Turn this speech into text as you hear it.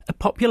A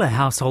popular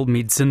household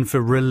medicine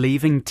for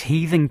relieving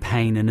teething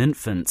pain in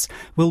infants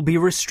will be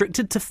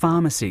restricted to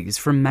pharmacies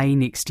from May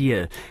next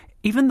year,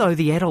 even though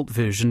the adult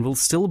version will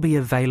still be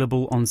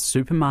available on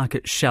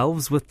supermarket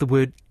shelves with the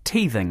word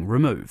teething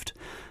removed.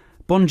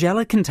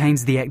 Bonjela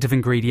contains the active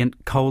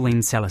ingredient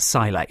choline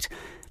salicylate.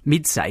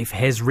 MedSafe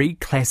has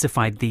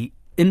reclassified the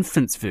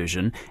infants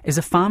version as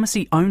a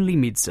pharmacy-only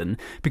medicine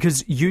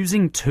because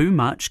using too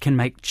much can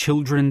make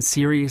children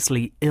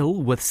seriously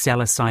ill with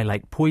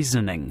salicylate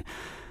poisoning.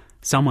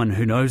 Someone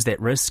who knows that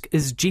risk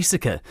is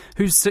Jessica,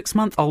 whose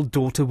 6-month-old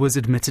daughter was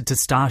admitted to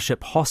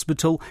Starship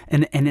Hospital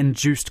in an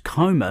induced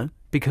coma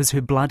because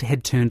her blood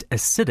had turned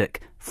acidic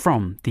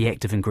from the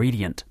active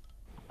ingredient.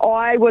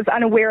 I was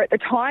unaware at the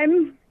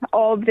time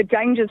of the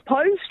dangers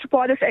posed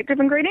by this active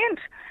ingredient,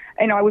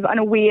 and I was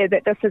unaware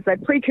that this is a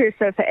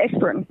precursor for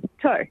aspirin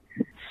too.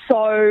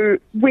 So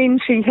when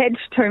she had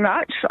too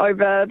much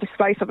over the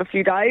space of a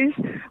few days,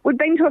 we'd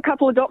been to a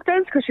couple of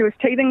doctors because she was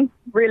teething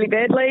really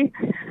badly.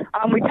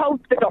 We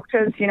told the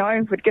doctors,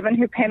 we'd given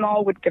her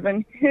Pamol, we'd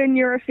given her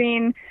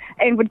Nurofen,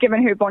 and we'd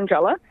given her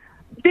Bonjela.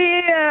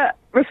 Their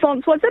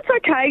response was, it's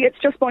okay, it's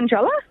just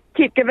Bonjela.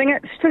 Kept giving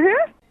it to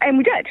her, and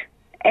we did.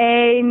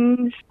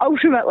 And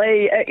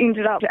ultimately it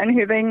ended up in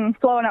her being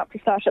flown up to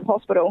Starship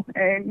Hospital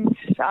and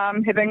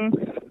having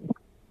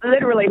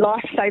literally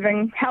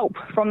life-saving help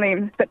from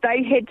them. But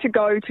they had to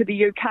go to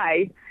the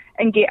UK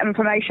and get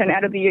information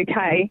out of the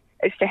UK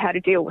as to how to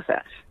deal with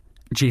it.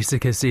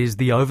 Jessica says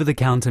the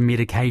over-the-counter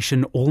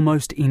medication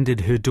almost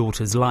ended her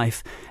daughter's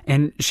life,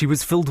 and she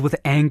was filled with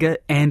anger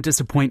and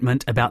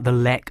disappointment about the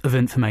lack of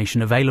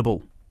information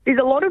available. There's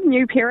a lot of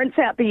new parents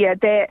out there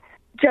that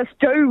just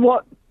do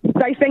what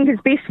they think is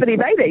best for their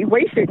baby.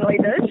 We certainly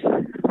did.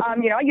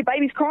 Your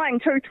baby's crying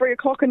 2, 3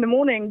 o'clock in the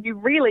morning. You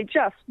really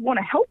just want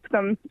to help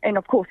them and,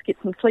 of course, get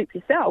some sleep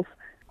yourself.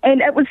 And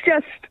it was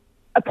just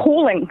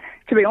appalling,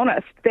 to be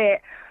honest, that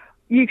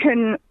you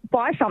can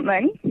buy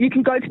something, you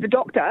can go to the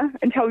doctor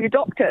and tell your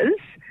doctors,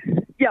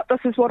 yep, this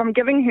is what I'm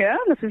giving her,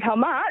 this is how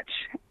much,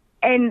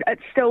 and it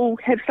still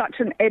have such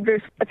an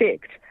adverse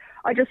effect.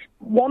 I just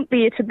want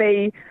there to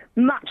be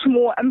much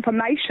more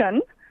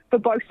information for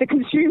both the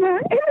consumer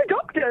and the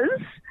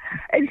doctors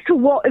as to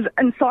what is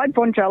inside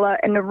Bonjela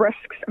and the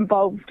risks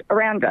involved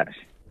around it.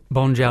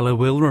 Bonjela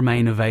will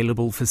remain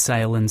available for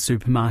sale in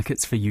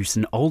supermarkets for use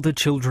in older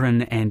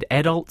children and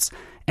adults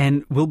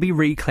and will be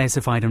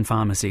reclassified in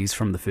pharmacies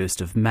from the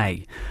 1st of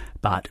May.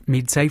 But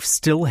MedSafe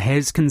still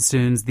has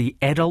concerns the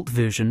adult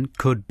version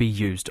could be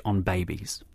used on babies.